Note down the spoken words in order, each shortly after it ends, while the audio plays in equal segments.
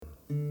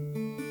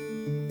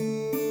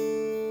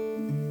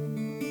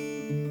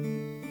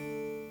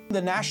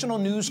The national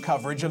news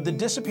coverage of the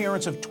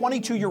disappearance of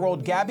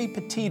 22-year-old Gabby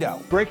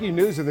Petito. Breaking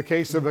news in the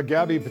case of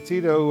Gabby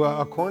Petito.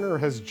 A coroner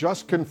has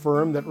just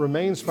confirmed that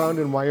remains found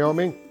in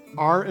Wyoming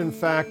are in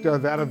fact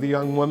that of the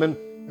young woman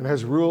and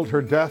has ruled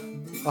her death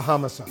a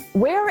homicide.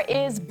 Where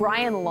is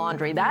Brian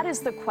Laundrie? That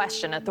is the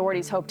question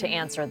authorities hope to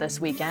answer this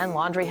weekend.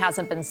 Laundrie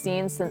hasn't been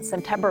seen since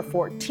September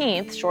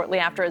 14th, shortly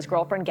after his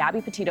girlfriend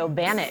Gabby Petito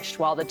vanished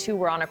while the two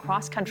were on a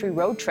cross-country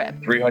road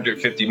trip.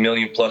 350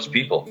 million plus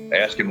people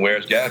asking,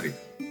 where's Gabby?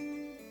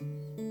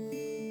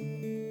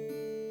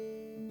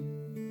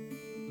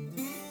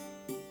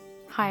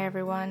 Hi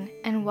everyone,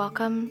 and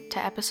welcome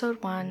to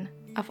episode 1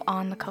 of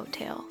On the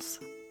Coattails.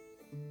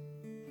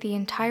 The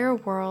entire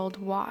world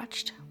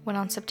watched when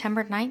on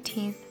September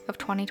 19th of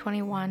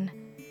 2021,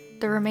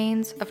 the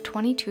remains of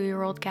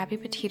 22-year-old Gabby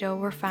Petito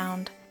were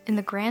found in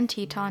the Grand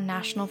Teton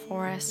National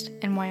Forest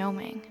in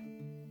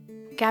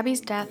Wyoming.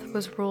 Gabby's death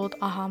was ruled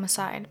a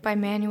homicide by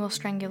manual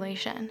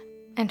strangulation,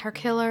 and her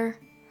killer,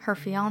 her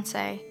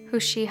fiancé,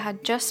 who she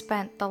had just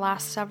spent the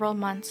last several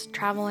months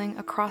traveling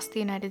across the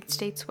United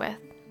States with,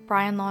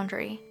 Brian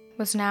Laundrie,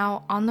 was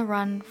now on the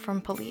run from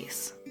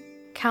police.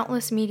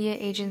 Countless media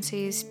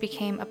agencies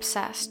became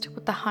obsessed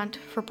with the hunt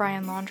for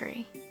Brian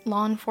Laundrie.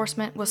 Law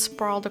enforcement was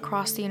sprawled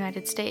across the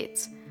United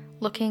States,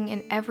 looking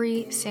in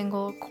every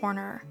single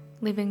corner,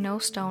 leaving no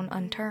stone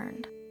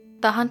unturned.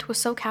 The hunt was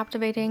so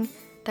captivating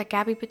that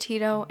Gabby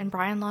Petito and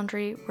Brian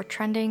Laundrie were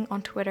trending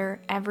on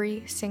Twitter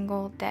every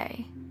single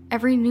day.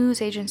 Every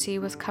news agency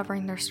was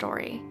covering their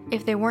story.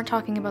 If they weren't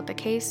talking about the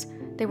case,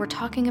 they were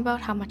talking about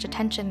how much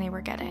attention they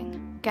were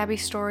getting.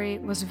 Gabby's story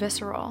was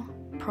visceral,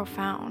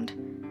 profound,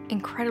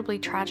 incredibly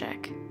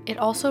tragic. It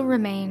also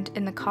remained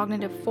in the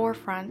cognitive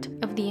forefront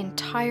of the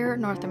entire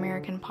North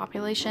American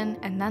population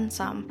and then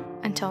some,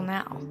 until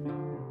now.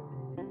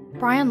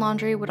 Brian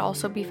Laundrie would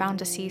also be found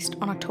deceased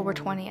on October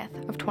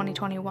 20th of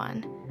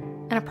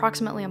 2021, and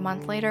approximately a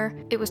month later,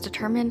 it was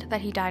determined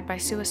that he died by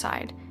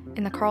suicide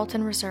in the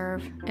Carlton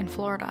Reserve in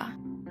Florida.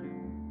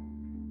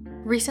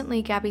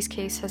 Recently, Gabby's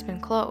case has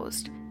been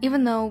closed.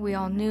 Even though we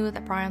all knew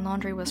that Brian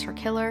Laundrie was her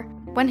killer,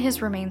 when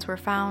his remains were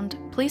found,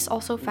 police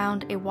also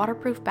found a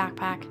waterproof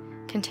backpack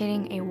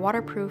containing a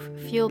waterproof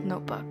field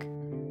notebook.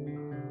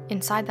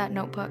 Inside that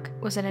notebook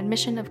was an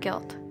admission of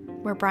guilt,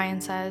 where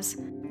Brian says,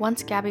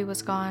 "Once Gabby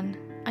was gone,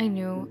 I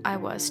knew I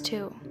was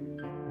too."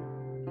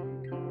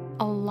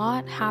 A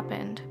lot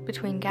happened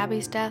between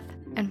Gabby's death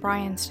and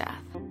Brian's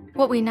death.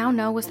 What we now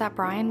know was that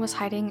Brian was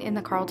hiding in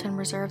the Carlton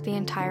Reserve the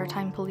entire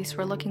time police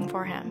were looking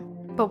for him.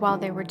 But while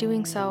they were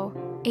doing so,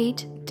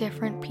 8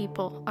 different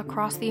people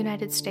across the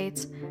United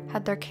States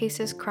had their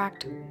cases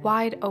cracked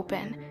wide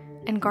open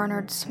and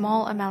garnered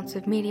small amounts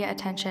of media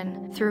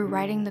attention through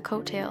riding the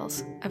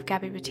coattails of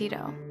Gabby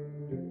Petito.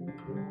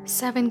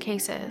 7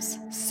 cases,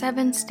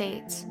 7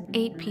 states,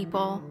 8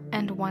 people,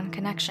 and 1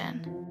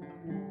 connection.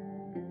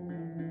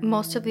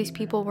 Most of these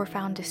people were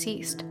found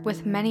deceased,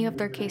 with many of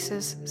their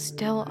cases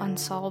still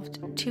unsolved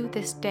to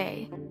this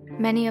day.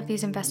 Many of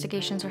these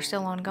investigations are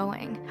still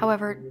ongoing.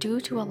 However,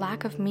 due to a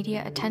lack of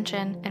media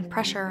attention and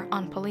pressure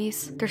on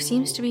police, there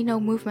seems to be no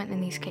movement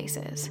in these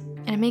cases.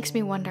 And it makes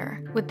me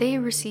wonder, would they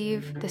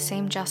receive the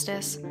same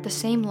justice, the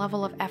same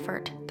level of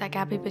effort that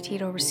Gabby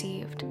Petito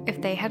received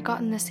if they had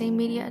gotten the same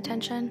media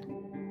attention?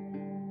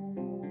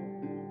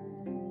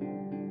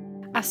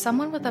 As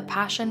someone with a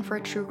passion for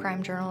true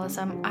crime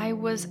journalism, I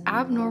was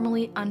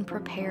abnormally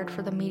unprepared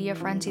for the media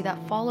frenzy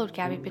that followed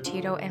Gabby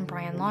Petito and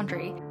Brian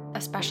Laundrie,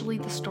 especially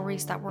the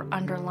stories that were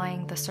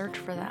underlying the search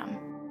for them.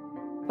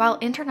 While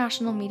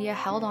international media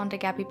held on to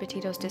Gabby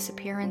Petito's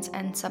disappearance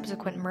and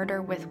subsequent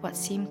murder with what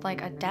seemed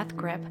like a death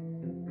grip,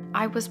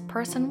 I was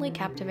personally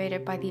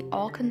captivated by the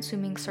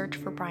all-consuming search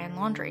for Brian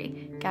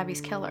Laundrie,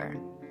 Gabby's killer.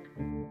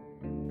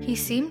 He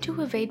seemed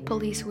to evade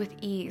police with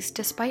ease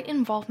despite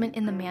involvement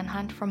in the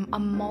manhunt from a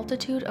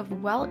multitude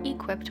of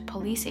well-equipped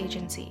police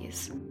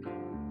agencies.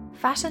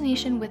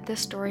 Fascination with this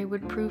story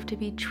would prove to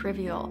be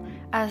trivial,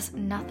 as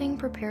nothing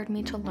prepared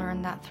me to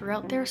learn that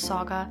throughout their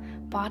saga,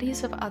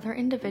 bodies of other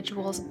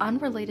individuals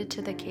unrelated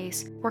to the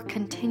case were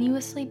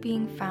continuously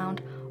being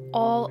found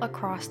all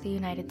across the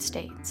United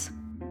States.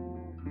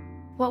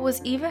 What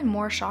was even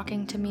more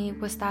shocking to me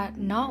was that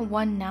not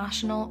one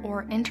national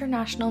or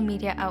international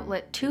media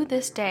outlet to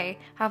this day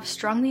have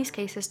strung these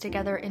cases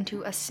together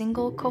into a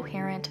single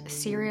coherent,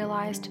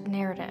 serialized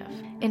narrative.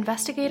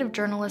 Investigative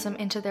journalism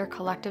into their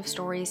collective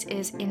stories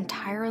is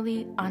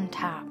entirely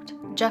untapped.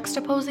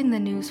 Juxtaposing the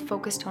news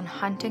focused on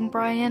hunting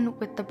Brian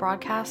with the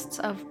broadcasts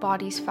of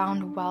bodies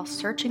found while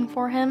searching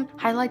for him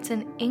highlights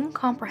an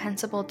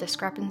incomprehensible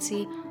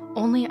discrepancy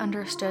only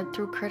understood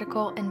through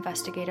critical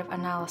investigative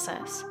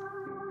analysis.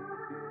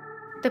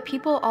 The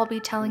people I'll be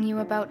telling you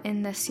about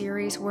in this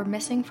series were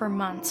missing for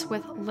months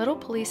with little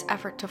police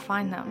effort to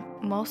find them.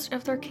 Most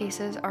of their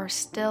cases are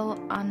still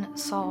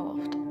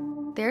unsolved.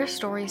 Their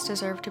stories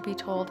deserve to be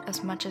told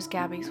as much as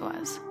Gabby's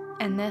was,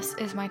 and this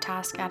is my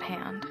task at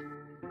hand.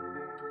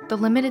 The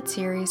limited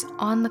series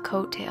On the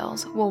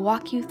Coattails will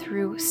walk you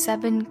through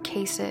 7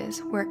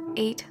 cases where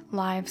 8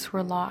 lives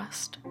were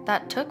lost.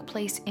 that took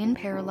place in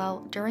parallel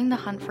during the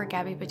hunt for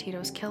Gabby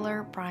Petito's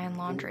killer, Brian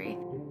Laundrie.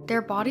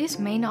 Their bodies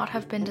may not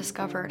have been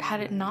discovered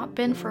had it not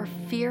been for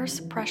fierce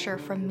pressure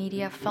from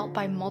media felt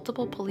by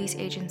multiple police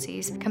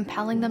agencies,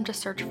 compelling them to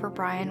search for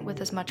Brian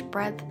with as much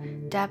breadth,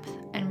 depth,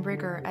 and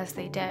rigor as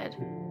they did.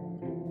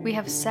 We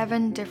have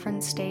 7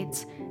 different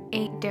states,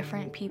 8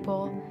 different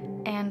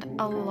people, and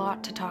a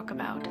lot to talk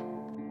about.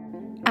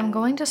 I'm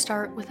going to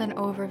start with an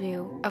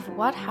overview of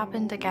what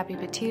happened to Gabby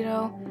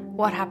Petito,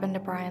 what happened to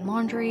Brian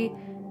Laundrie,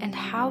 and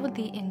how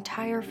the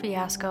entire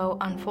fiasco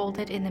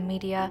unfolded in the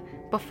media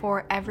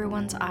before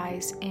everyone's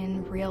eyes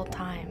in real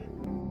time.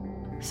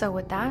 So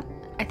with that,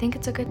 I think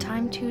it's a good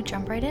time to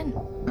jump right in.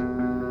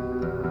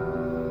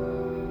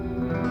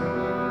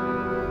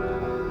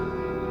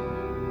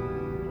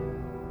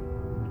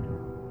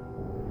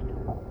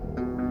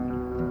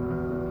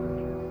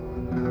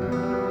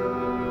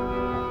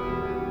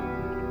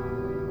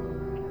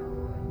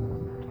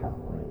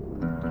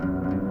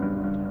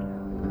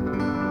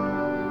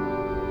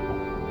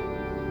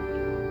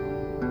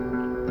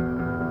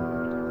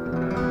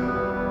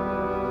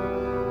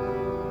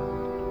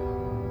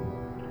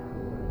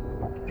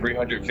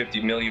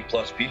 $350 million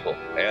plus people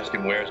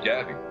asking where's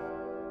Gabby.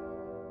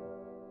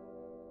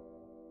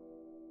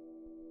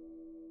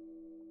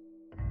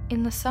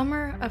 In the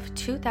summer of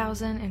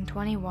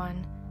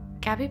 2021,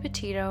 Gabby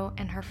Petito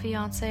and her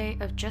fiance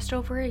of just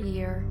over a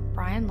year,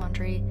 Brian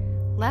Laundrie,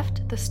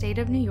 left the state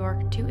of New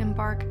York to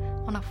embark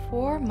on a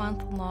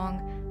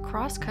 4-month-long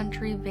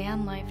cross-country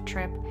van life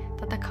trip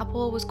that the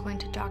couple was going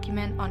to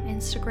document on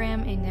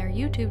Instagram in their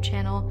YouTube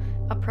channel,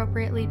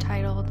 appropriately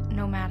titled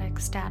Nomadic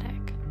Static.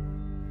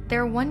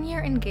 Their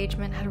 1-year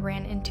engagement had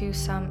ran into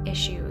some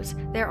issues.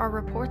 There are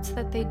reports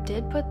that they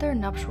did put their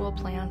nuptial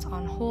plans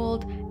on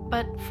hold,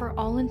 but for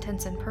all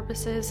intents and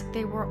purposes,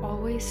 they were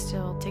always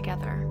still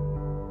together.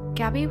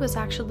 Gabby was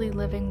actually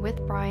living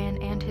with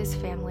Brian and his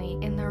family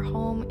in their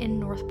home in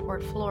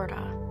Northport,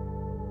 Florida.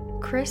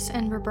 Chris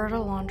and Roberta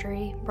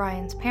Laundrie,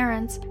 Brian's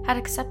parents, had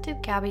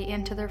accepted Gabby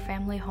into their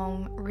family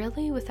home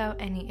really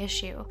without any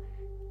issue.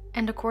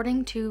 And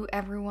according to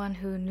everyone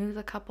who knew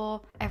the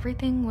couple,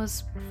 everything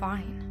was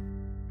fine.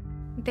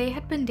 They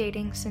had been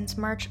dating since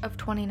March of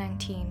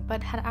 2019,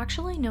 but had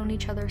actually known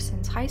each other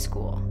since high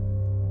school.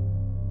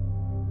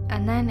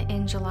 And then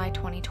in July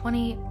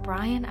 2020,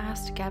 Brian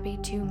asked Gabby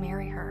to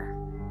marry her.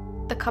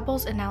 The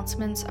couple's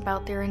announcements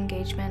about their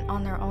engagement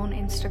on their own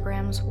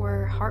Instagrams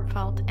were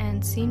heartfelt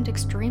and seemed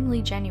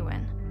extremely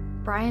genuine.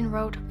 Brian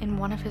wrote in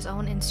one of his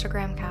own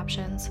Instagram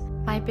captions,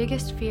 "My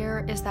biggest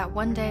fear is that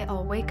one day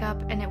I'll wake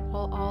up and it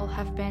will all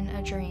have been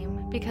a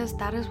dream, because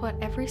that is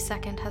what every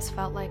second has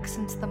felt like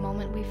since the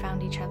moment we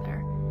found each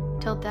other.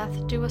 Till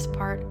death do us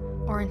part,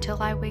 or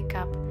until I wake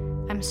up.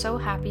 I'm so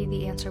happy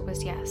the answer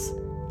was yes.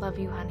 Love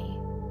you, honey."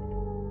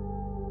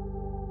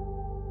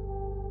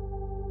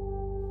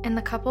 And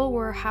the couple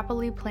were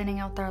happily planning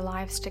out their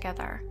lives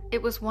together.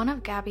 It was one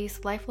of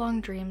Gabby's lifelong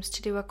dreams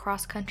to do a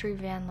cross-country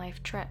van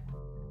life trip.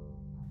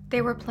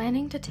 They were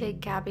planning to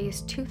take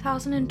Gabby's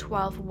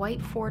 2012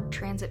 white Ford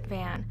Transit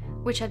van,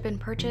 which had been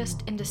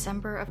purchased in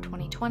December of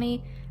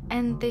 2020,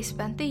 and they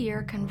spent the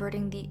year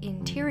converting the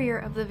interior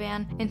of the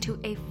van into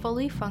a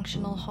fully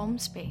functional home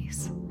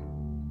space.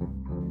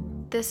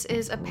 This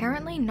is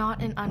apparently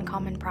not an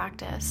uncommon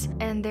practice,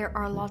 and there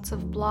are lots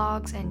of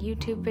blogs and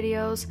YouTube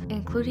videos,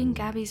 including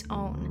Gabby's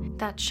own,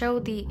 that show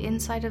the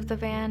inside of the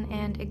van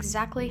and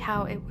exactly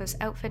how it was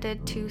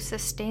outfitted to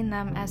sustain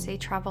them as they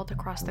traveled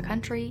across the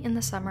country in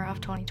the summer of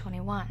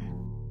 2021.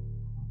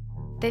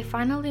 They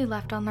finally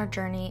left on their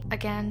journey,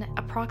 again,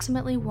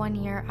 approximately 1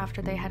 year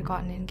after they had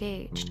gotten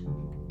engaged.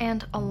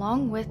 And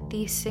along with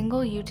the single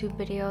YouTube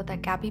video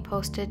that Gabby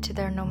posted to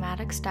their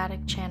Nomadic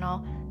Static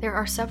channel, there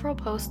are several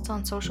posts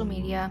on social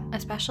media,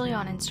 especially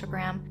on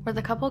Instagram, where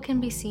the couple can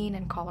be seen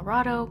in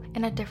Colorado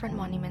and at different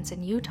monuments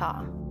in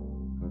Utah.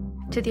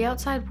 To the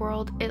outside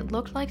world, it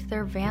looked like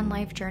their van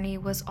life journey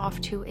was off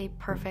to a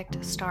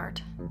perfect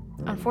start.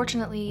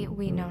 Unfortunately,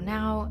 we know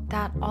now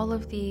that all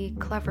of the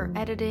clever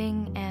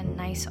editing and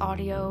nice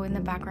audio in the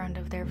background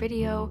of their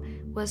video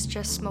was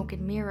just smoke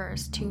and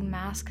mirrors to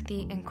mask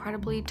the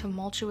incredibly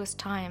tumultuous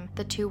time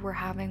the two were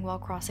having while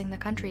crossing the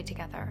country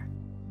together.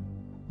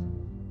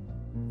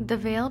 The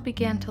veil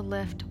began to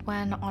lift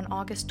when, on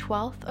August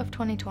 12th of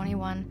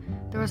 2021,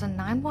 there was a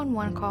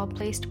 911 call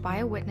placed by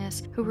a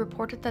witness who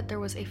reported that there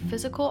was a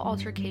physical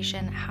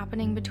altercation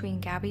happening between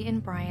Gabby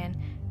and Brian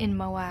in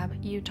Moab,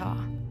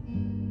 Utah.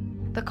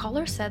 The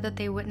caller said that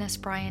they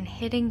witnessed Brian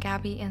hitting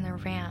Gabby in their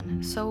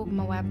van, so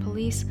Moab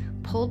police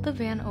pulled the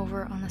van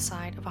over on the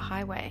side of a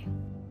highway.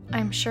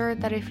 I'm sure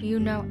that if you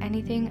know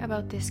anything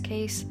about this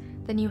case,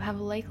 then you have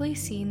likely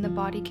seen the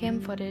body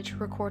cam footage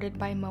recorded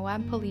by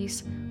Moab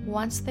police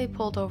once they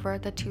pulled over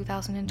the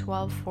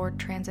 2012 Ford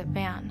Transit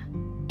van.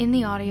 In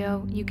the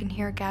audio, you can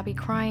hear Gabby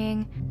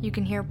crying, you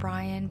can hear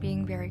Brian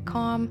being very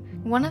calm.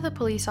 One of the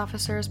police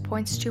officers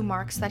points to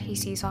marks that he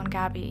sees on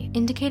Gabby,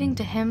 indicating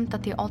to him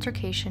that the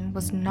altercation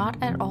was not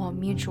at all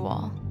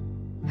mutual.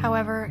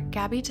 However,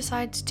 Gabby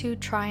decides to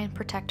try and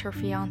protect her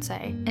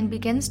fiance and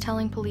begins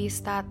telling police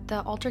that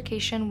the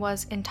altercation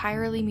was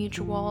entirely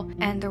mutual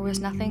and there was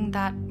nothing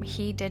that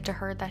he did to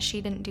her that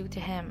she didn't do to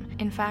him.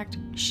 In fact,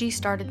 she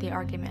started the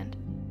argument.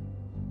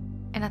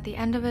 And at the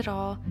end of it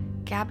all,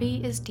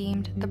 Gabby is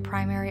deemed the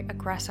primary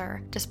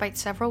aggressor, despite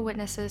several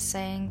witnesses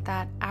saying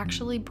that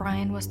actually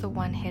Brian was the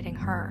one hitting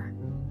her.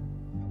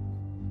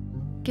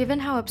 Given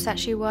how upset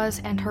she was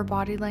and her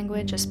body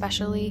language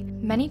especially,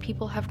 many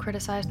people have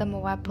criticized the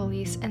Moab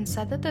police and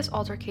said that this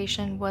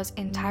altercation was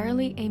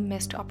entirely a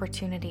missed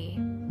opportunity.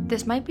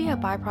 This might be a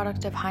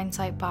byproduct of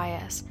hindsight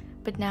bias,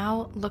 but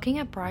now, looking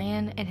at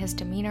Brian and his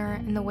demeanor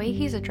and the way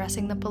he's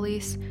addressing the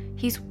police,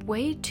 he's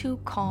way too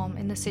calm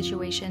in the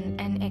situation,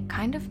 and it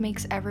kind of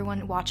makes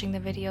everyone watching the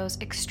videos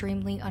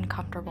extremely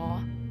uncomfortable.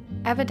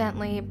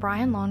 Evidently,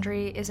 Brian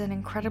Laundrie is an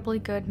incredibly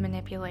good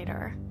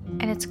manipulator,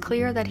 and it's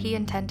clear that he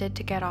intended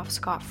to get off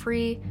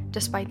scot-free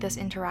despite this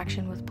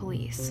interaction with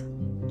police.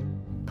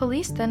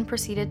 Police then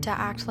proceeded to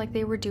act like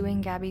they were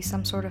doing Gabby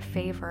some sort of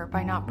favor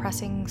by not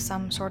pressing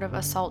some sort of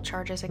assault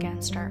charges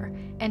against her,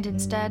 and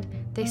instead,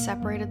 they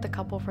separated the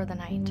couple for the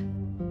night.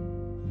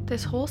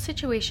 This whole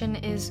situation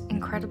is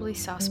incredibly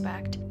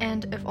suspect,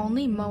 and if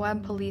only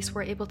Moab police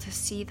were able to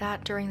see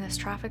that during this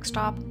traffic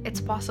stop,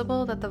 it's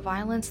possible that the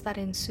violence that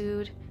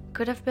ensued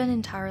could have been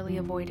entirely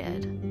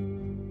avoided.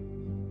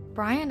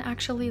 Brian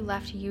actually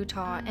left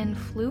Utah and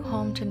flew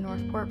home to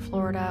Northport,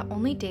 Florida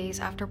only days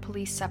after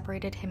police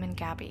separated him and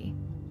Gabby.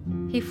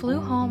 He flew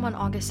home on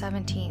August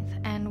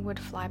 17th and would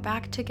fly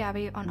back to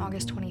Gabby on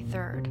August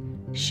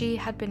 23rd. She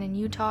had been in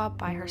Utah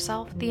by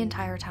herself the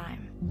entire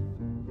time.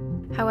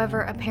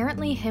 However,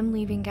 apparently him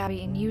leaving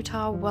Gabby in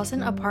Utah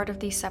wasn't a part of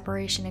the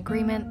separation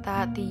agreement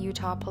that the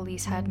Utah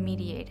police had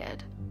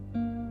mediated.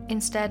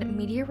 Instead,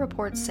 media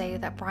reports say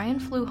that Brian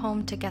flew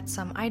home to get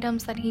some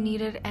items that he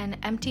needed and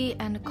empty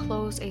and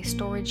close a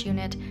storage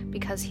unit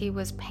because he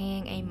was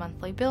paying a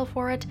monthly bill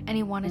for it and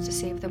he wanted to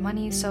save the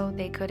money so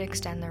they could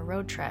extend their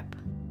road trip.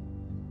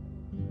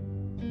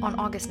 On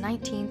August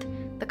 19th,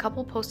 the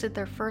couple posted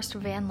their first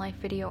van life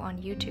video on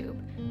YouTube,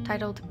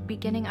 titled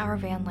 "Beginning Our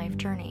Van Life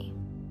Journey."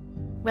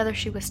 Whether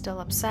she was still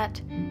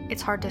upset,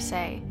 it's hard to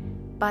say,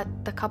 but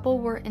the couple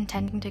were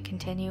intending to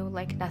continue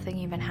like nothing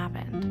even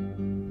happened.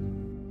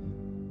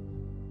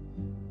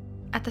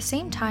 At the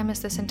same time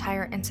as this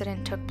entire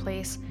incident took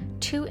place,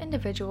 two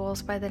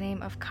individuals by the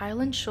name of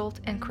Kylan Schultz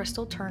and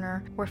Crystal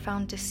Turner were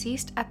found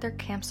deceased at their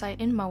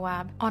campsite in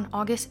Moab on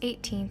August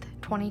 18th,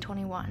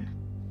 2021.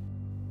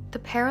 The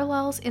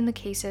parallels in the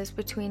cases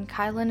between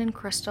Kylan and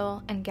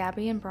Crystal and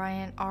Gabby and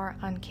Brian are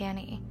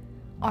uncanny.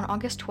 On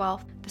August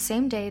 12th, the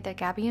same day that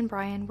Gabby and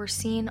Brian were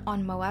seen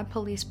on Moab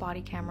police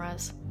body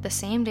cameras, the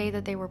same day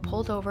that they were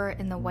pulled over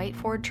in the white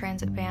Ford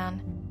Transit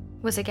van,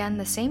 was again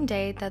the same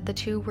day that the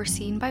two were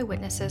seen by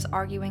witnesses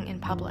arguing in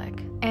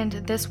public. And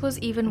this was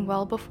even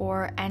well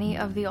before any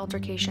of the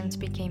altercations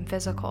became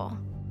physical.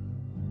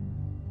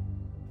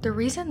 The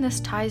reason this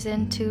ties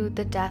into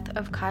the death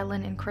of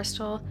Kylan and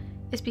Crystal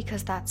is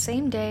because that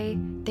same day,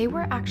 they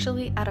were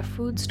actually at a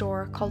food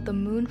store called the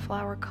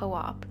Moonflower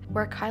Co-op,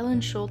 where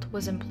Kylan Schultz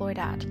was employed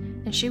at,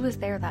 and she was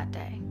there that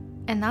day.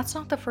 And that's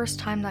not the first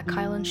time that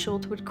Kylan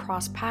Schultz would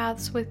cross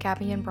paths with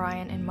Gabby and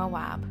Brian in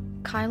Moab.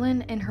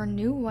 Kylan and her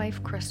new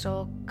wife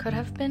Crystal could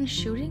have been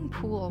shooting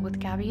pool with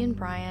Gabby and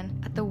Brian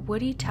at the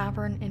Woody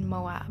Tavern in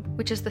Moab,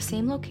 which is the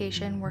same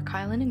location where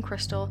Kylan and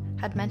Crystal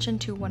had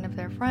mentioned to one of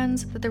their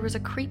friends that there was a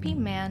creepy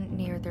man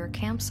near their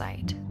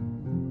campsite.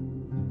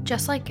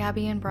 Just like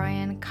Gabby and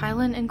Brian,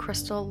 Kylan and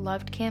Crystal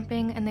loved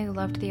camping and they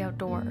loved the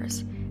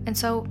outdoors. And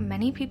so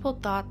many people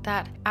thought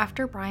that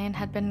after Brian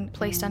had been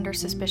placed under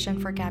suspicion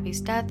for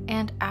Gabby's death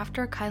and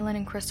after Kylan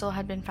and Crystal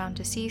had been found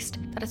deceased,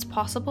 that it's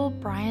possible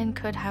Brian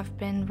could have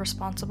been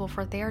responsible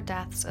for their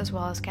deaths as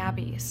well as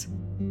Gabby's.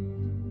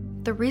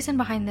 The reason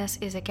behind this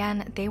is,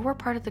 again, they were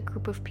part of the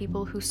group of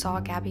people who saw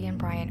Gabby and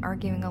Brian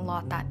arguing a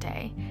lot that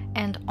day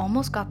and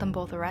almost got them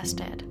both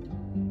arrested.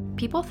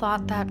 People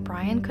thought that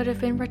Brian could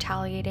have been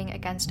retaliating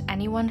against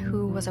anyone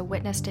who was a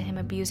witness to him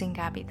abusing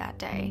Gabby that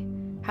day.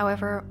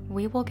 However,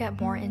 we will get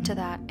more into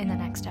that in the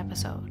next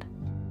episode.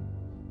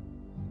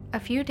 A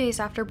few days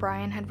after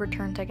Brian had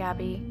returned to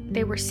Gabby,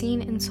 they were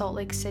seen in Salt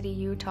Lake City,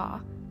 Utah,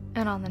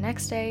 and on the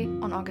next day,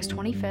 on August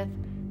 25th,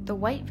 the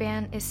white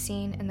van is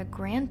seen in the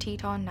Grand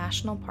Teton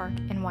National Park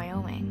in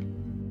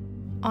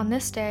Wyoming. On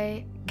this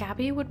day,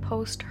 Gabby would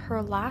post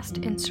her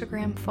last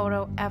Instagram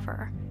photo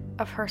ever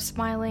of her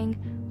smiling,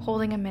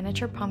 holding a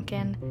miniature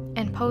pumpkin,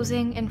 and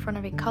posing in front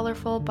of a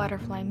colorful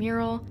butterfly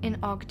mural in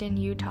Ogden,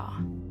 Utah.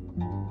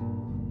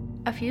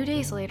 A few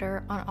days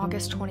later, on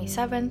August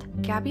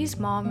 27th, Gabby's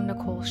mom,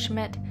 Nicole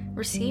Schmidt,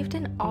 received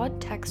an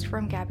odd text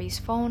from Gabby's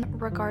phone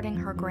regarding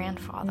her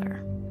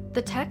grandfather.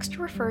 The text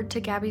referred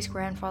to Gabby's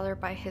grandfather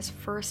by his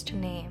first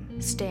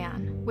name,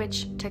 Stan,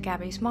 which, to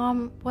Gabby's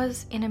mom,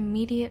 was an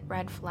immediate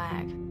red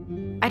flag.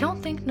 I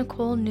don't think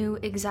Nicole knew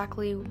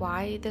exactly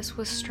why this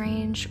was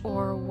strange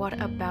or what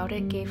about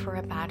it gave her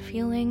a bad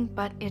feeling,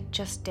 but it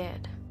just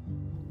did.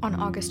 On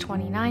August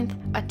 29th,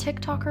 a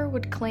TikToker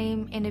would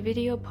claim in a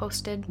video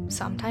posted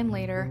sometime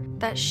later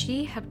that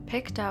she had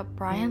picked up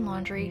Brian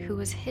Laundrie, who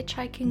was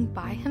hitchhiking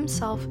by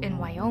himself in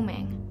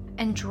Wyoming,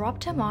 and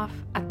dropped him off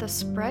at the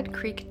Spread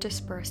Creek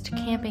Dispersed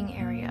Camping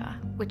Area,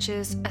 which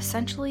is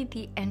essentially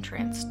the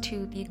entrance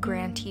to the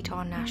Grand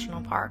Teton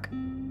National Park.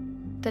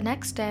 The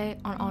next day,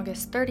 on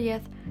August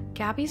 30th,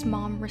 Gabby's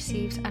mom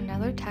receives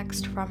another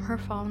text from her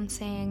phone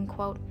saying,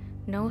 quote,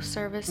 "No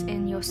service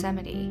in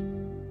Yosemite."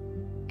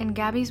 And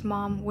Gabby's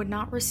mom would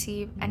not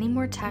receive any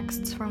more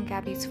texts from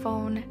Gabby's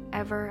phone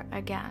ever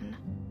again.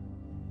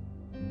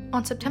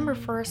 On September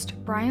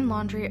 1st, Brian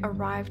Laundrie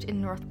arrived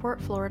in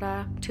Northport,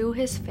 Florida, to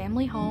his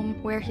family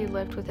home where he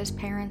lived with his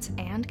parents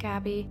and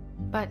Gabby,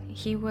 but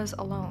he was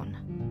alone.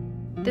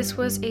 This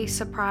was a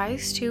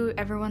surprise to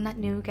everyone that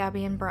knew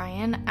Gabby and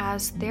Brian,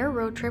 as their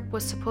road trip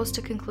was supposed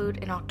to conclude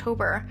in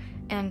October,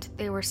 and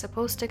they were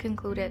supposed to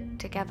conclude it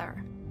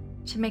together.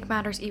 To make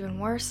matters even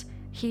worse,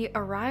 he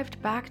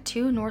arrived back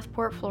to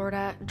Northport,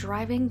 Florida,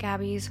 driving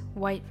Gabby's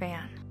white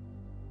van.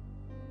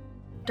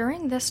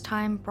 During this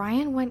time,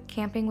 Brian went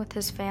camping with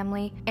his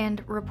family,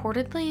 and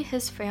reportedly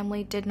his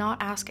family did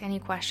not ask any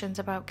questions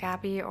about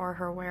Gabby or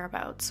her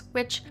whereabouts,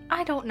 which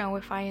I don't know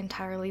if I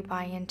entirely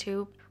buy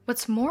into.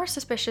 What's more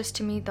suspicious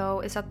to me, though,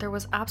 is that there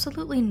was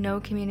absolutely no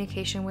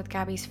communication with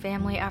Gabby's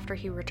family after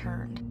he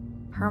returned.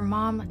 Her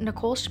mom,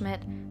 Nicole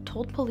Schmidt,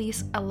 told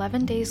police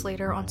 11 days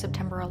later on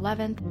September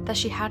 11th that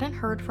she hadn't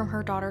heard from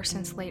her daughter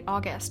since late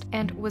August,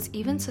 and was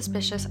even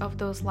suspicious of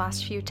those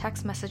last few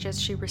text messages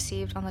she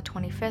received on the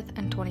 25th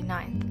and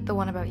 29th, the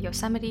one about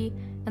Yosemite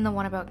and the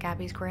one about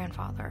Gabby's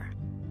grandfather.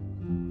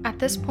 At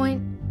this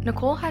point,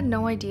 Nicole had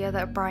no idea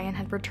that Brian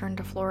had returned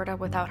to Florida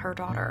without her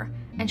daughter,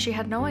 and she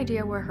had no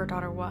idea where her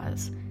daughter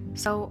was.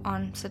 So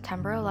on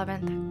September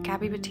 11th,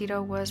 Gabby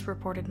Petito was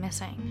reported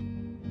missing.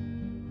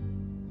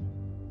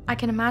 I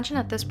can imagine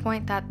at this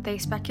point that they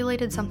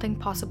speculated something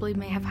possibly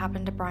may have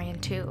happened to Brian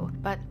too,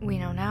 but we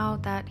know now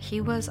that he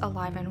was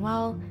alive and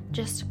well,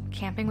 just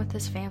camping with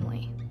his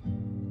family.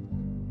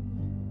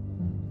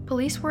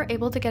 Police were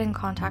able to get in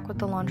contact with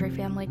the Laundrie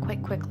family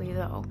quite quickly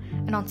though,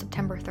 and on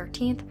September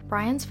 13th,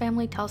 Brian's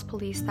family tells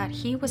police that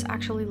he was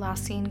actually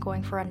last seen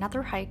going for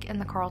another hike in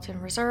the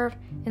Carlton Reserve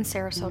in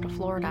Sarasota,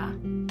 Florida.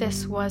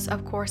 This was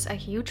of course a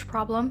huge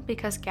problem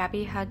because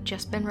Gabby had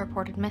just been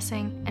reported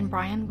missing and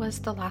Brian was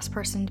the last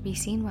person to be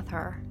seen with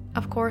her.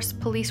 Of course,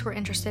 police were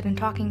interested in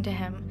talking to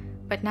him,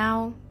 but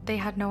now they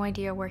had no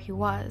idea where he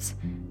was,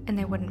 and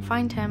they wouldn't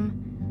find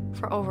him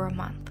for over a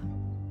month.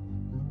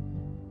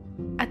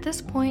 At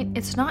this point,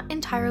 it's not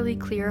entirely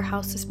clear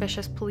how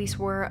suspicious police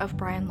were of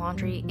Brian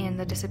Laundrie in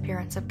the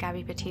disappearance of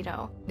Gabby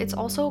Petito. It's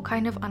also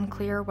kind of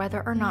unclear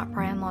whether or not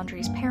Brian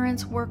Laundrie's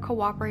parents were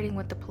cooperating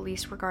with the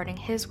police regarding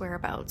his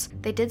whereabouts.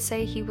 They did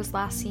say he was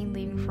last seen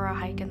leaving for a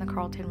hike in the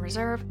Carlton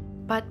Reserve,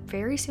 but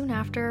very soon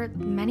after,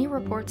 many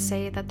reports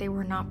say that they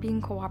were not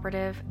being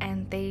cooperative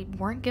and they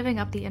weren't giving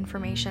up the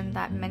information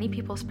that many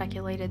people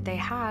speculated they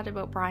had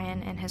about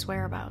Brian and his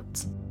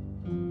whereabouts.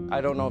 I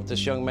don't know if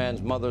this young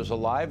man's mother's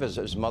alive. Is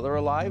his mother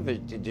alive?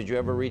 Did you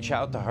ever reach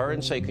out to her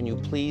and say, can you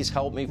please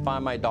help me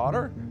find my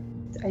daughter?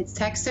 I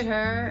texted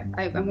her.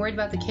 I'm worried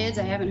about the kids.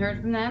 I haven't heard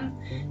from them.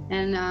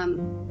 And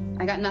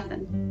I got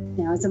nothing.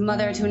 You know, as a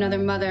mother to another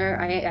mother,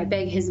 I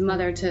beg his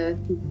mother to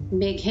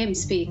make him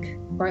speak,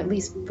 or at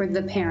least for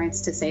the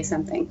parents to say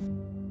something.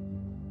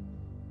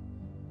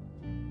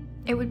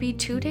 It would be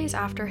 2 days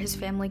after his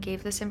family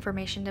gave this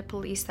information to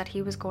police that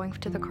he was going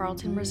to the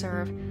Carlton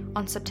Reserve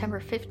on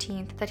September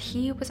 15th that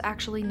he was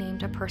actually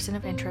named a person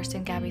of interest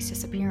in Gabby's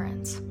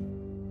disappearance.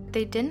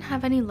 They didn't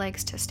have any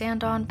legs to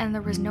stand on, and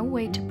there was no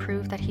way to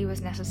prove that he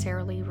was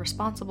necessarily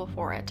responsible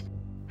for it.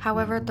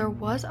 However, there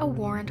was a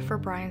warrant for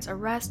Brian's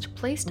arrest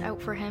placed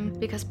out for him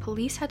because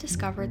police had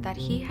discovered that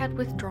he had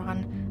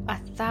withdrawn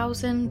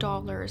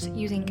 $1,000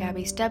 using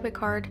Gabby's debit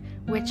card,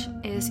 which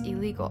is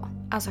illegal.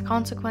 As a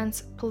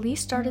consequence,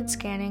 police started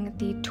scanning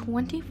the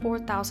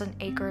 24,000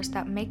 acres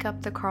that make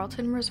up the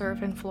Carlton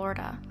Reserve in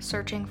Florida,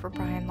 searching for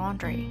Brian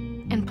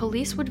Laundrie. And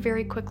police would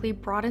very quickly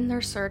broaden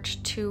their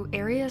search to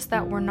areas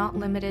that were not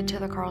limited to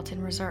the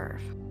Carlton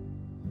Reserve.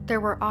 There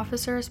were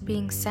officers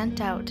being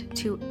sent out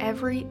to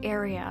every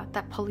area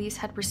that police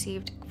had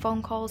received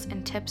phone calls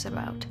and tips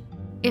about.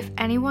 If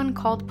anyone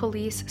called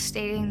police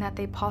stating that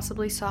they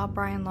possibly saw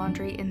Brian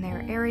Laundrie in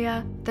their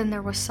area, then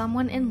there was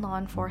someone in law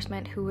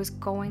enforcement who was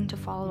going to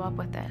follow up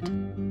with it.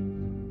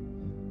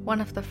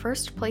 One of the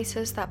first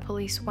places that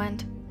police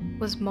went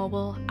was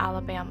Mobile,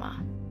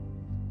 Alabama.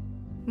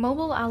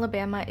 Mobile,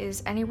 Alabama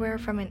is anywhere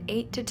from an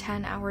 8 to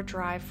 10 hour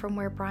drive from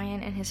where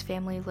Brian and his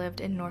family lived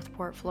in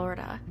Northport,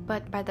 Florida.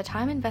 But by the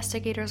time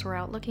investigators were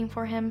out looking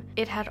for him,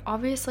 it had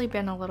obviously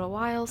been a little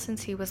while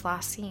since he was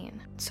last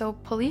seen. So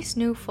police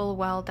knew full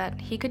well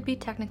that he could be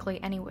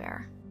technically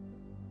anywhere.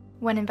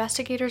 When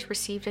investigators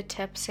received a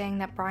tip saying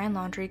that Brian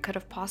Laundrie could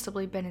have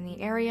possibly been in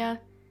the area,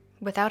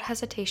 without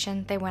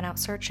hesitation, they went out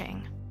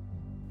searching.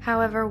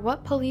 However,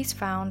 what police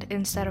found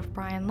instead of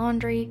Brian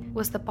Laundrie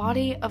was the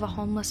body of a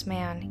homeless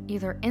man,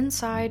 either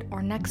inside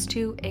or next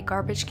to a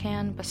garbage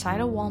can beside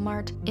a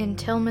Walmart in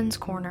Tillman's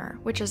Corner,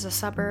 which is a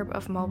suburb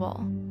of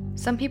Mobile.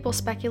 Some people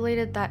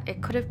speculated that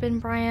it could have been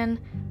Brian,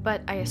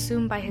 but I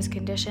assume by his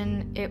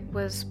condition, it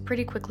was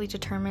pretty quickly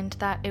determined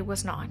that it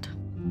was not.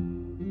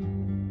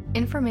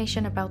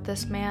 Information about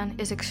this man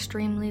is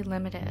extremely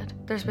limited.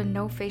 There's been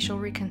no facial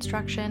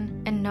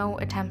reconstruction and no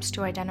attempts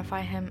to identify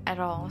him at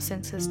all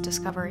since his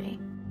discovery.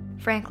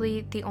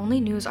 Frankly, the only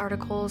news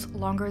articles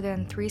longer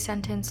than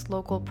 3-sentence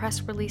local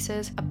press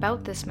releases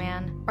about this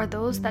man are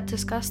those that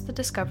discuss the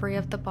discovery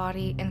of the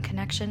body in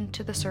connection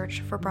to the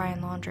search for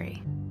Brian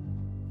Laundrie.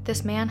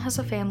 This man has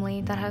a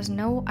family that has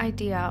no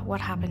idea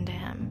what happened to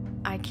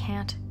him. I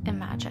can't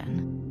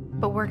imagine.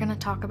 But we're going to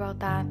talk about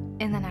that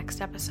in the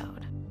next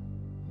episode.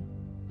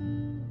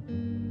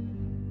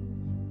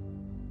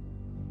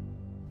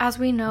 As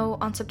we know,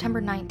 on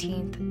September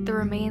 19th, the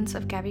remains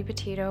of Gabby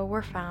Petito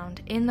were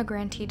found in the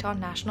Grand Teton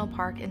National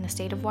Park in the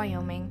state of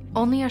Wyoming,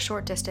 only a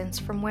short distance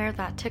from where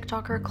that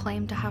TikToker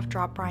claimed to have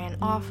dropped Brian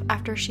off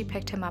after she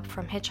picked him up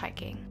from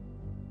hitchhiking.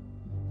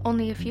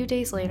 Only a few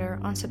days later,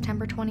 on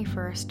September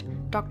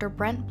 21st, Dr.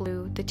 Brent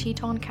Blue, the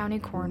Teton County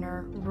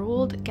coroner,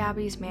 ruled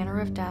Gabby's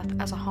manner of death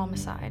as a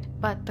homicide,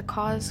 but the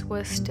cause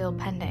was still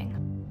pending.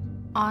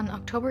 On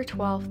October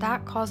 12th,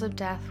 that cause of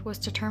death was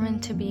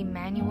determined to be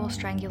manual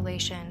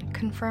strangulation,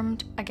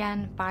 confirmed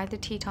again by the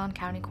Teton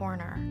County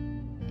coroner.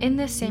 In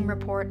this same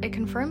report, it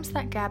confirms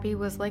that Gabby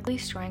was likely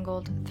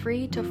strangled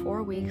 3 to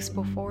 4 weeks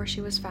before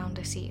she was found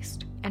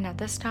deceased, and at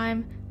this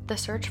time, the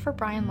search for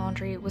Brian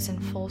Laundrie was in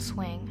full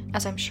swing,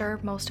 as I'm sure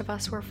most of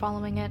us were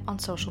following it on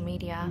social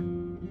media.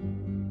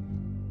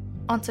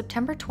 On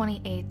September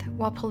 28th,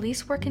 while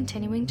police were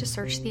continuing to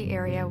search the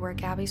area where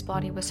Gabby's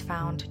body was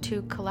found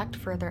to collect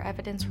further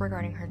evidence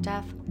regarding her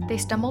death, they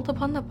stumbled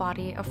upon the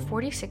body of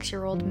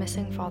 46-year-old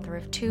missing father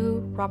of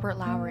 2, Robert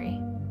Lowry.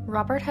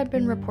 Robert had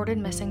been reported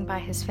missing by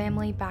his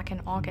family back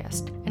in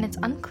August, and it's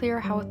unclear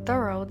how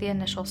thorough the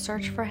initial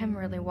search for him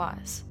really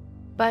was.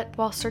 But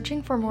while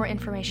searching for more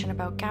information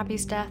about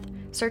Gabby's death,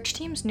 search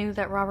teams knew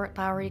that Robert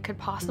Lowry could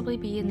possibly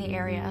be in the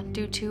area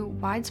due to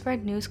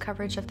widespread news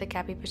coverage of the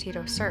Gabby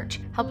Petito search,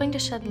 helping to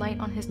shed light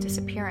on his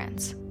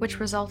disappearance, which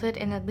resulted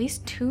in at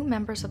least 2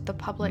 members of the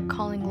public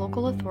calling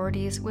local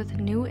authorities with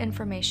new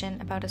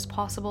information about his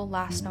possible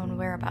last known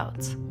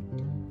whereabouts.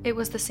 It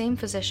was the same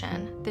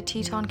physician, the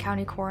Teton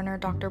County coroner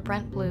Dr.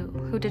 Brent Blue,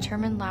 who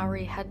determined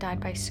Lowry had died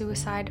by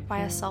suicide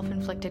by a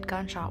self-inflicted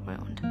gunshot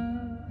wound.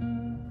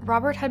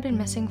 Robert had been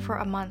missing for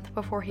a month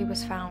before he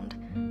was found,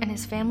 and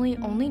his family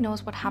only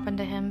knows what happened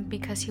to him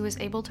because he was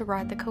able to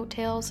ride the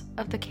coattails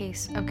of the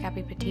case of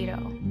Gabby Petito.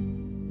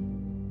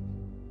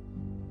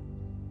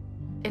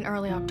 In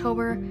early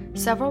October,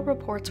 several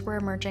reports were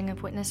emerging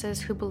of witnesses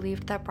who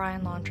believed that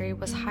Brian Laundrie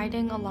was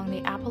hiding along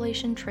the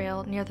Appalachian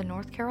Trail near the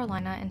North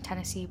Carolina and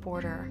Tennessee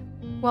border.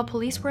 While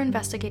police were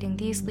investigating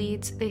these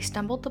leads, they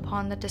stumbled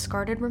upon the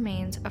discarded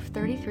remains of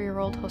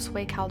 33-year-old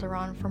Josue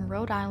Calderon from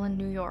Rhode Island,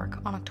 New York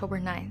on October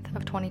 9th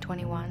of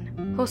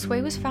 2021.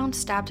 Josue was found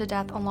stabbed to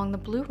death along the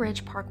Blue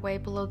Ridge Parkway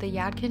below the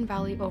Yadkin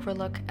Valley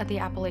overlook at the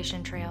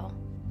Appalachian Trail.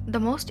 The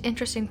most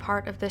interesting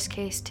part of this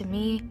case to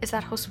me is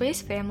that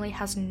Josue's family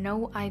has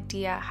no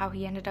idea how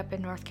he ended up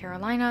in North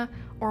Carolina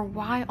or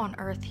why on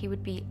earth he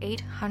would be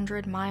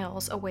 800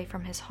 miles away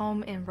from his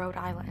home in Rhode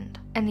Island.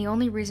 And the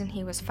only reason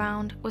he was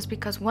found was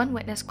because one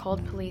witness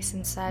called police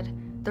and said,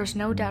 "There's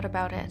no doubt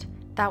about it.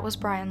 That was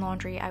Brian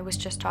Laundrie I was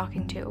just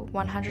talking to,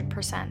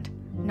 100%.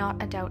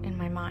 Not a doubt in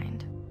my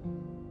mind."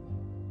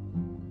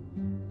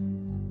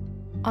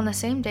 On the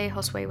same day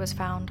Josue was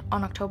found,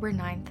 on October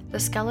 9th, the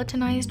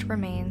skeletonized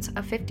remains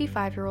of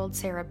 55-year-old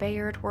Sarah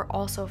Bayard were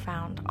also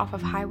found off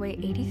of Highway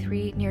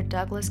 83 near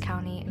Douglas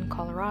County in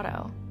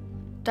Colorado.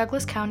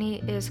 Douglas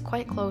County is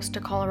quite close to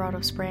Colorado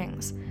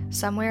Springs,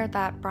 somewhere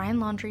that Brian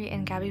Laundrie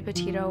and Gabby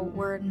Petito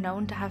were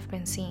known to have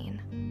been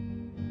seen.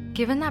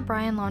 Given that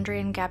Brian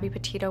Laundrie and Gabby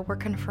Petito were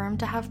confirmed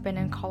to have been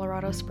in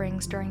Colorado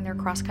Springs during their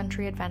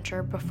cross-country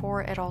adventure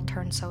before it all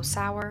turned so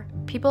sour,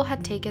 people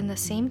had taken the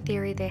same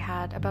theory they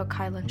had about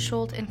Kylan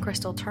Schultz and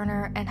Crystal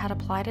Turner and had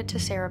applied it to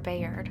Sarah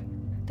Bayard.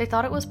 They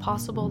thought it was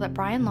possible that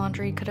Brian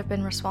Laundrie could have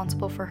been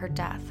responsible for her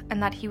death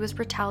and that he was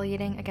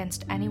retaliating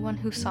against anyone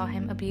who saw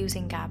him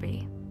abusing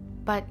Gabby.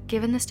 But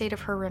given the state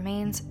of her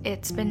remains,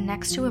 it's been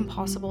next to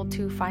impossible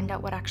to find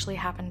out what actually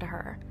happened to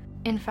her.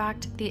 In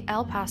fact, the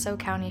El Paso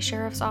County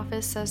Sheriff's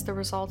Office says the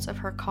results of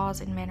her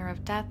cause and manner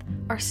of death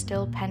are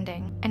still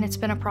pending, and it's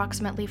been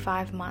approximately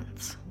 5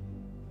 months.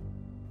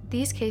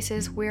 These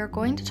cases we are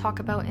going to talk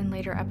about in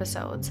later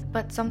episodes,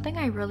 but something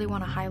I really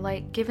want to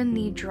highlight, given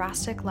the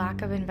drastic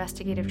lack of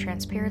investigative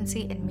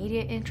transparency and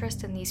media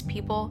interest in these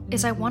people,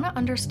 is I want to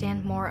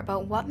understand more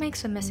about what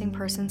makes a missing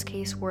persons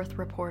case worth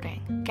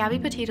reporting. Gabby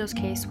Petito's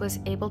case was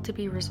able to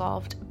be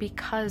resolved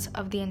because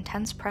of the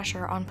intense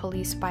pressure on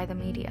police by the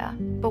media.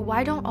 But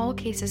why don't all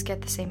cases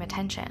get the same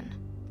attention?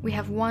 We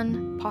have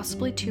 1,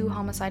 possibly 2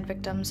 homicide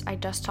victims I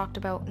just talked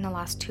about in the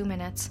last 2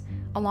 minutes,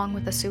 along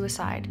with a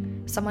suicide,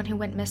 someone who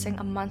went missing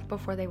a month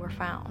before they were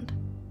found.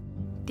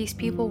 These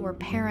people were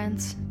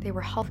parents, they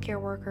were healthcare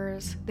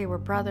workers, they were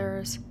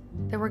brothers,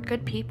 they were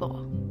good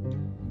people.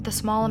 The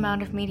small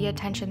amount of media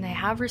attention they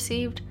have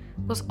received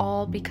was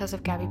all because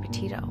of Gabby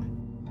Petito.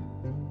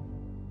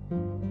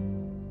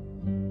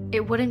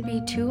 It wouldn't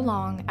be too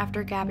long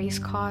after Gabby's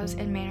cause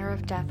and manner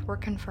of death were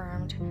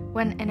confirmed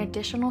when an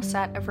additional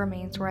set of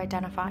remains were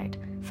identified,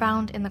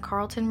 found in the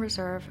Carlton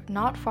Reserve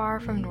not far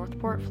from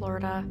Northport,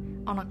 Florida,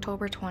 on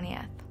October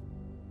 20th.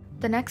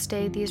 The next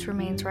day, these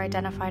remains were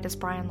identified as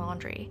Brian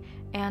Laundrie,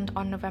 and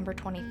on November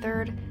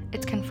 23rd,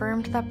 it's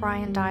confirmed that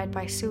Brian died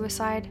by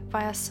suicide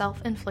via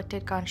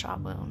self-inflicted gunshot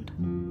wound.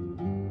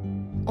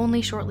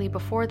 Only shortly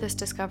before this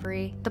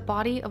discovery, the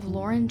body of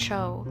Lauren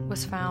Cho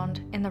was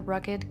found in the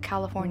rugged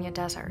California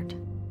desert.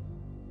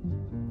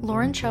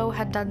 Lauren Cho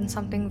had done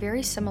something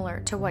very similar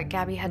to what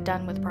Gabby had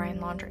done with Brian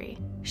Laundrie.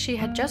 She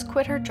had just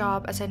quit her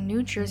job as a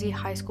New Jersey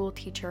high school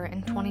teacher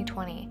in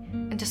 2020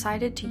 and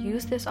decided to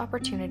use this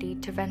opportunity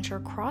to venture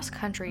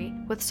cross-country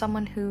with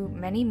someone who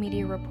many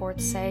media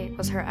reports say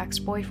was her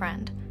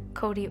ex-boyfriend,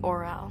 Cody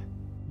Orell.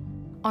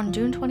 On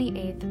June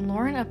 28th,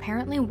 Lauren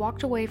apparently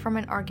walked away from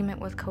an argument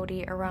with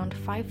Cody around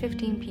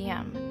 5:15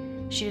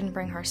 p.m. She didn't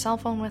bring her cell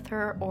phone with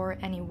her or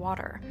any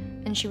water,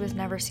 and she was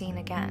never seen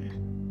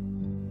again.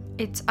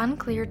 It's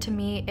unclear to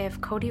me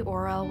if Cody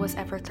Orell was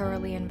ever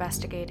thoroughly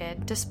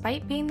investigated,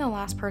 despite being the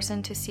last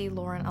person to see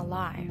Lauren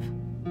alive.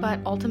 But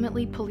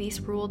ultimately, police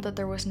ruled that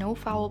there was no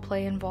foul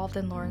play involved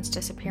in Lauren's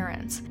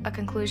disappearance, a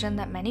conclusion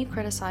that many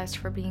criticized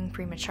for being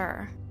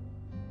premature.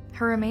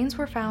 Her remains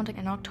were found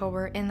in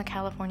October in the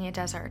California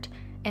desert,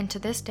 and to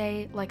this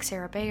day, like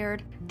Sarah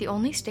Bayard, the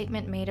only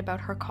statement made about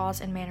her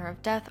cause and manner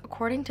of death,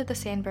 according to the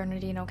San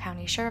Bernardino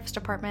County Sheriff's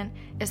Department,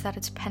 is that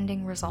it's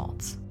pending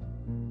results.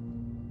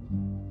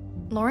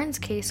 Lauren's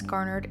case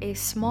garnered a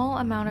small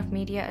amount of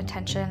media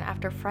attention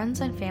after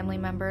friends and family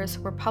members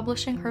were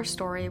publishing her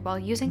story while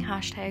using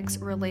hashtags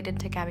related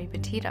to Gabby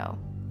Petito.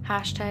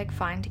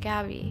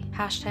 #FindGabby,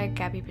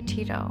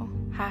 #GabbyPetito,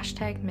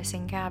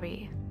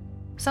 #MissingGabby.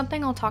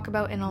 Something I'll talk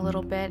about in a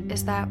little bit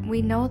is that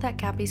we know that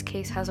Gabby's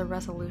case has a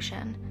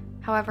resolution.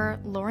 However,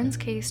 Lauren's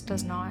case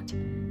does not.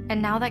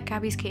 And now that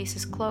Gabby's case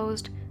is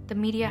closed, the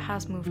media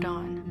has moved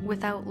on,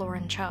 without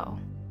Lauren Cho.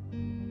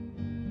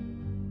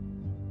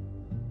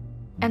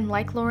 And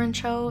like Lauren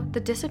Cho, the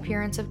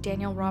disappearance of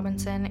Daniel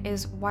Robinson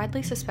is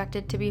widely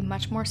suspected to be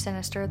much more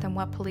sinister than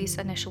what police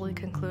initially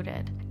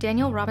concluded.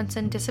 Daniel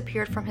Robinson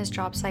disappeared from his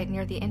job site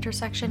near the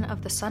intersection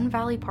of the Sun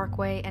Valley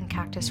Parkway and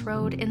Cactus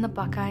Road in the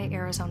Buckeye,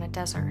 Arizona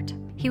desert.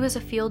 He was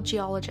a field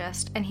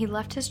geologist, and he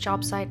left his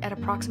job site at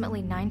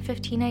approximately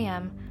 9:15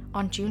 a.m.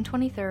 on June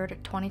 23,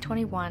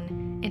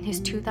 2021, in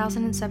his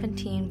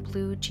 2017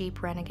 blue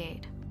Jeep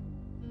Renegade.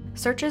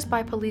 Searches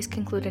by police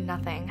concluded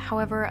nothing.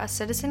 However, a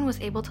citizen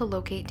was able to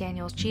locate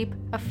Daniel's Jeep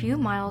a few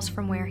miles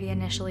from where he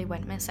initially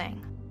went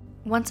missing.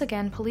 Once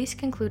again, police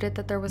concluded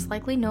that there was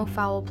likely no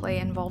foul play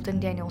involved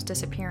in Daniel's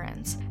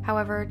disappearance.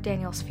 However,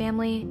 Daniel's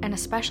family, and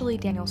especially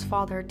Daniel's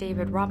father,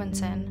 David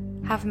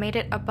Robinson, have made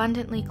it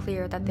abundantly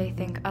clear that they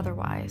think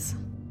otherwise.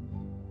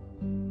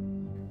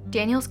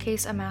 Daniel's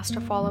case amassed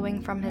a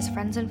following from his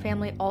friends and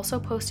family, also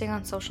posting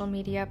on social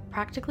media,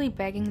 practically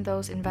begging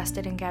those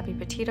invested in Gabby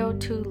Petito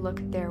to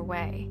look their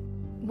way.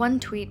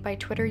 One tweet by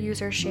Twitter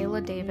user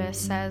Shayla Davis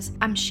says,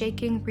 "I'm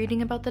shaking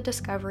reading about the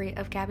discovery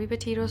of Gabby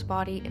Petito's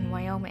body in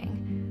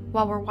Wyoming.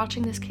 While we're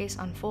watching this case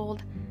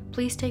unfold,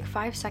 please take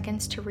 5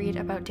 seconds to read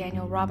about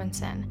Daniel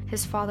Robinson.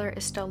 His father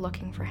is still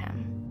looking for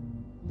him."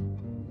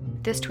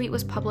 This tweet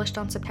was published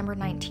on September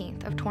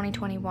 19th of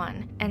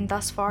 2021, and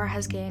thus far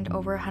has gained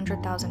over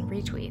 100,000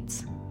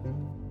 retweets.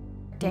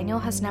 Daniel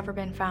has never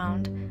been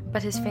found,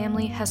 but his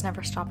family has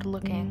never stopped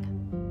looking.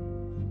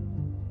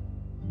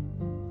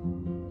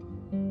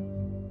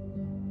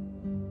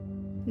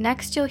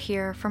 Next, you'll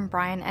hear from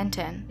Brian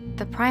Entin,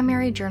 the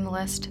primary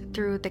journalist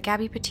through the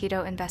Gabby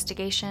Petito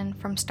investigation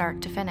from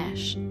start to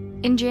finish.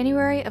 In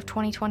January of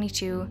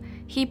 2022,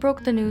 he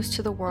broke the news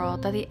to the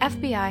world that the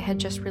FBI had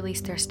just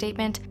released their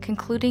statement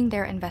concluding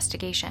their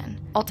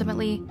investigation.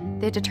 Ultimately,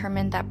 they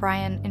determined that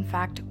Brian, in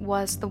fact,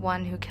 was the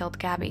one who killed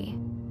Gabby.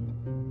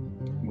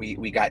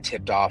 We got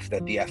tipped off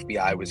that the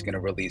FBI was going to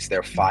release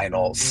their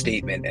final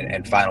statement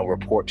and final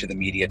report to the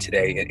media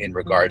today in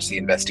regards to the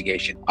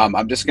investigation.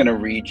 I'm just going to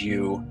read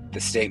you the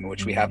statement,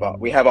 which we have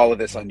all of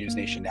this on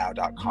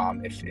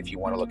newsnationnow.com if you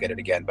want to look at it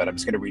again, but I'm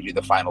just going to read you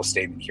the final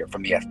statement here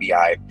from the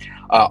FBI.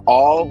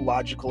 All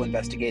logical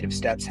investigative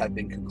steps have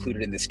been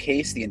concluded in this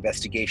case. The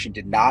investigation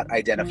did not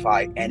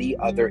identify any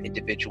other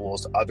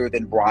individuals other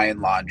than Brian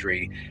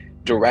Laundrie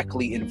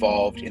directly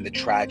involved in the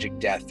tragic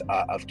death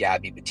of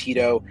Gabby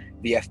Petito.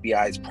 The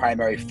FBI's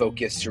primary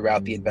focus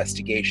throughout the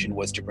investigation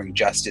was to bring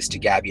justice to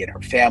Gabby and her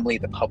family.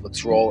 The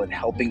public's role in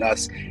helping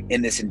us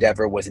in this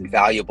endeavor was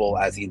invaluable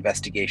as the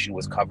investigation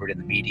was covered in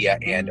the media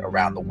and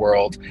around the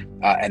world.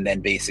 And then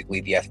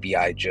basically the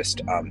FBI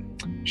just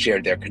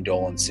shared their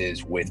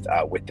condolences with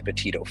the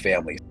Petito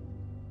family.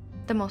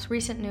 The most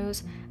recent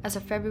news, as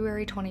of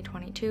February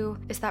 2022,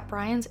 is that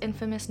Brian's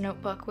infamous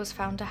notebook was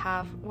found to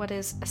have what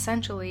is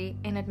essentially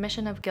an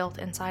admission of guilt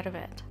inside of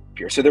it.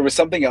 So there was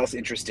something else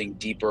interesting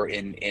deeper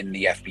in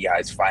the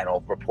FBI's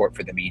final report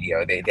for the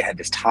media. They had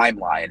this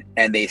timeline,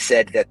 and they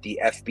said that the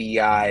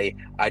FBI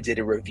did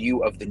a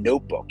review of the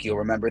notebook. You'll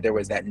remember there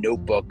was that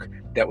notebook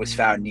that was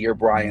found near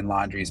Brian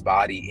Laundrie's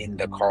body in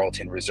the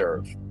Carlton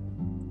Reserve.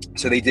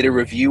 So they did a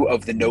review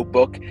of the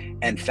notebook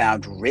and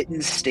found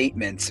written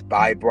statements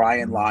by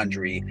Brian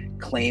Laundrie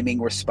claiming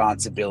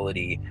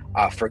responsibility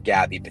for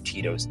Gabby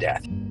Petito's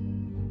death.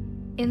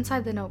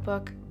 Inside the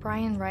notebook,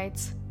 Brian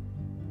writes,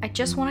 "I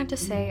just wanted to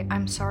say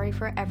I'm sorry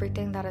for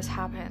everything that has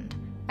happened.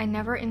 I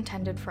never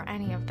intended for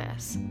any of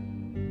this.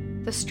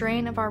 The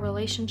strain of our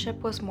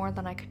relationship was more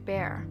than I could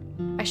bear.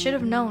 I should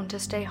have known to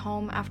stay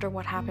home after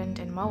what happened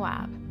in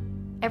Moab.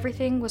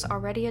 Everything was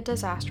already a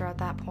disaster at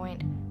that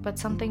point, but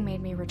something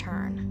made me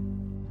return.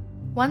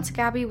 Once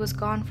Gabby was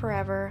gone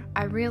forever,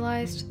 I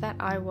realized that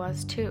I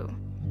was too.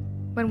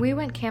 When we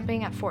went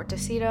camping at Fort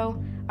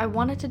Decido, I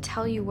wanted to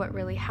tell you what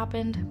really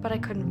happened, but I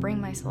couldn't bring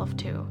myself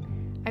to.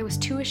 I was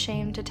too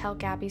ashamed to tell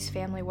Gabby's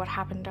family what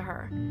happened to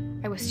her.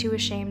 I was too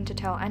ashamed to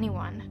tell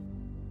anyone.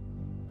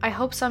 I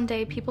hope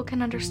someday people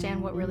can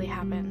understand what really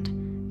happened.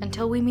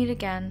 Until we meet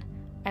again,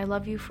 I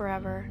love you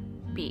forever,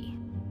 B."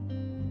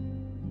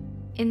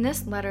 In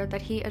this letter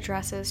that he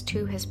addresses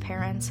to his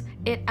parents,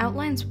 it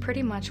outlines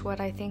pretty much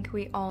what I think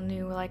we all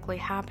knew likely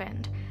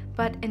happened,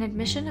 but an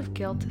admission of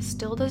guilt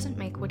still doesn't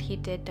make what he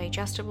did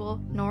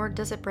digestible, nor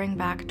does it bring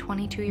back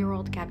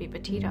 22-year-old Gabby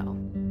Petito.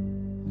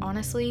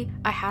 Honestly,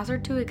 I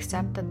hazard to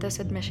accept that this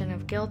admission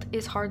of guilt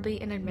is hardly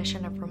an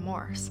admission of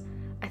remorse.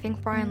 I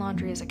think Brian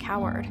Laundrie is a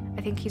coward.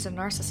 I think he's a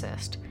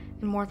narcissist.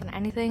 And more than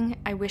anything,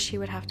 I wish he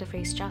would have to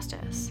face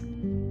justice.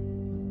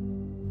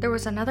 There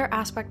was another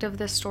aspect of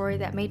this story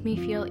that made me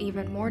feel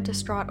even more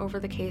distraught over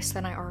the case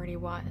than I already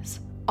was.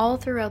 All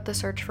throughout the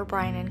search for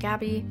Brian and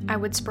Gabby, I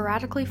would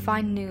sporadically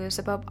find news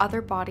about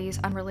other bodies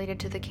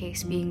unrelated to the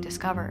case being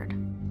discovered.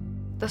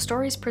 The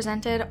stories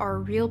presented are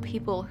real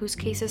people whose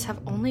cases have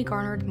only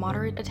garnered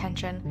moderate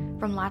attention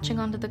from latching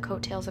onto the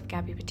coattails of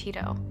Gabby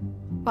Petito.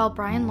 While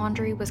Brian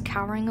Laundrie was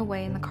cowering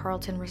away in the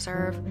Carlton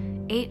Reserve,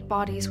 8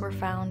 bodies were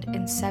found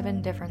in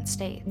 7 different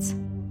states.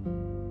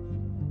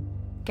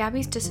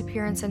 Gabby's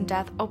disappearance and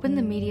death opened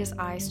the media's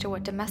eyes to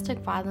what domestic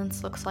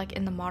violence looks like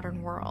in the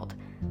modern world.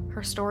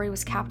 Her story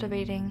was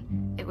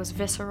captivating, it was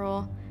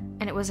visceral,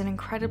 and it was an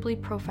incredibly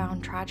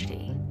profound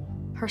tragedy.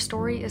 Her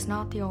story is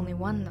not the only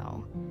one,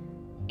 though.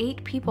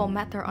 8 people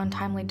met their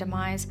untimely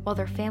demise while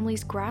their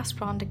families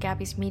grasped onto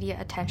Gabby's media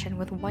attention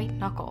with white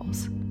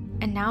knuckles.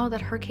 And now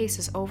that her case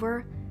is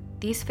over,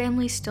 these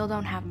families still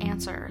don't have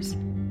answers.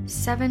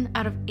 7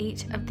 out of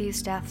 8 of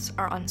these deaths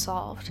are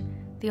unsolved.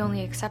 The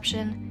only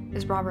exception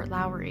is Robert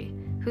Lowry,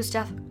 whose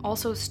death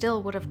also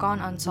still would have gone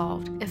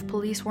unsolved if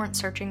police weren't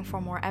searching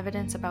for more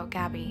evidence about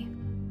Gabby.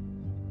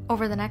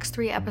 Over the next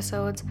 3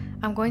 episodes,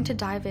 I'm going to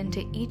dive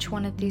into each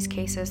one of these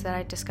cases that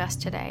I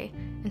discussed today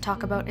and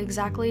talk about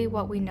exactly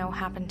what we know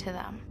happened to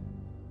them.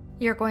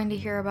 You're going to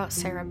hear about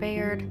Sarah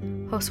Bayard,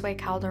 Josue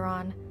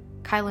Calderon,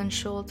 Kylan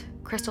Schultz,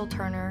 Crystal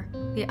Turner,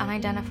 the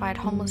unidentified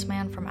homeless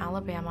man from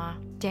Alabama,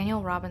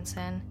 Daniel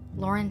Robinson,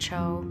 Lauren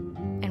Cho,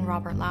 and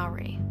Robert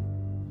Lowry.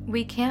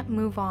 We can't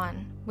move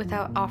on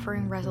without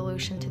offering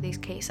resolution to these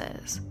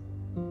cases.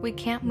 We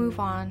can't move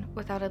on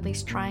without at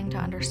least trying to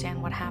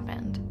understand what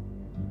happened.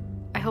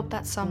 I hope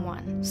that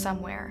someone,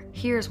 somewhere,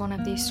 hears one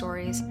of these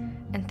stories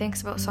and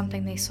thinks about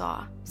something they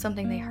saw,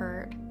 something they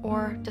heard,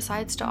 or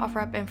decides to offer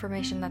up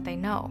information that they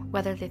know,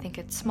 whether they think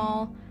it's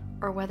small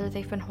or whether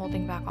they've been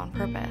holding back on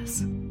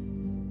purpose.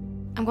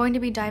 I'm going to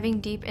be diving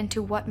deep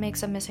into what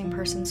makes a missing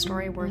person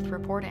story worth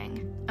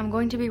reporting. I'm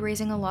going to be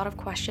raising a lot of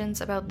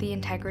questions about the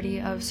integrity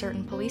of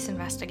certain police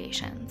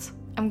investigations.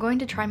 I'm going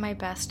to try my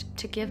best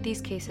to give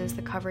these cases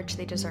the coverage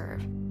they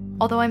deserve.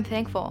 Although I'm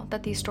thankful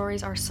that these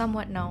stories are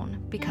somewhat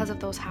known because of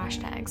those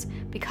hashtags,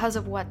 because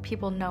of what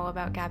people know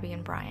about Gabby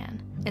and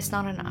Brian, it's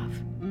not enough.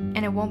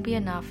 And it won't be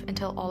enough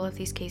until all of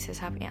these cases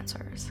have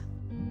answers.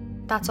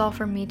 That's all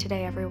from me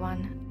today,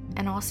 everyone.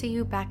 And I'll see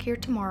you back here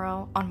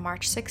tomorrow on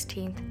March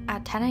 16th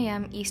at 10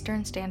 a.m.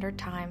 Eastern Standard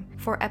Time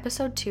for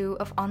episode 2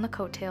 of On the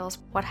Coattails,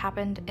 What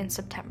Happened in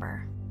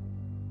September.